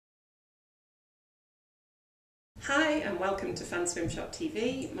Hi and welcome to Fun Swim Shop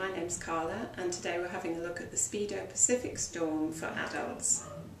TV. My name's Carla and today we're having a look at the Speedo Pacific Storm for adults.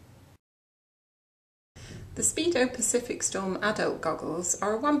 The Speedo Pacific Storm adult goggles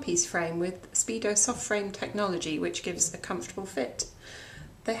are a one-piece frame with Speedo soft frame technology which gives a comfortable fit.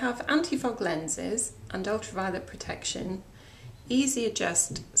 They have anti-fog lenses and ultraviolet protection, easy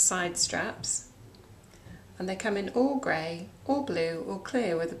adjust side straps, and they come in all grey, all blue or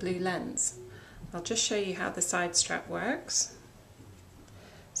clear with a blue lens. I'll just show you how the side strap works.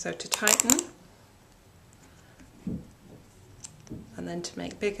 So to tighten, and then to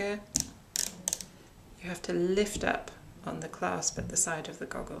make bigger, you have to lift up on the clasp at the side of the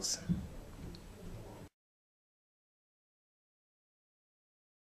goggles.